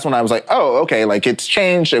AirPods. That's when I was like, oh, okay, like it's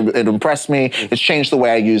changed, it impressed me, it's changed the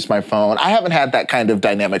way I use my phone. I haven't had that kind of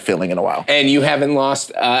dynamic feeling in a while. And you haven't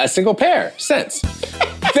lost a single pair since.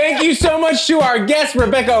 Thank you so much to our guests,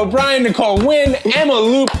 Rebecca O'Brien, Nicole Wynn, Emma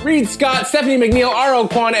Loop, Reed Scott, Stephanie McNeil, R.O.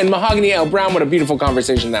 Kwan, and Mahogany L. Brown. What a beautiful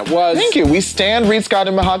conversation that was. Thank you. We stand Reed Scott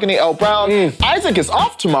and Mahogany L. Brown. Isaac is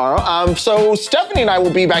off tomorrow, so Stephanie and I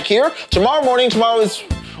will be back here tomorrow morning. Tomorrow is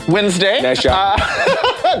Wednesday. Nice job.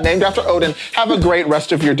 Named after Odin. Have a great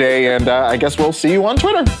rest of your day, and I guess we'll see you on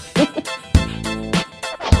Twitter.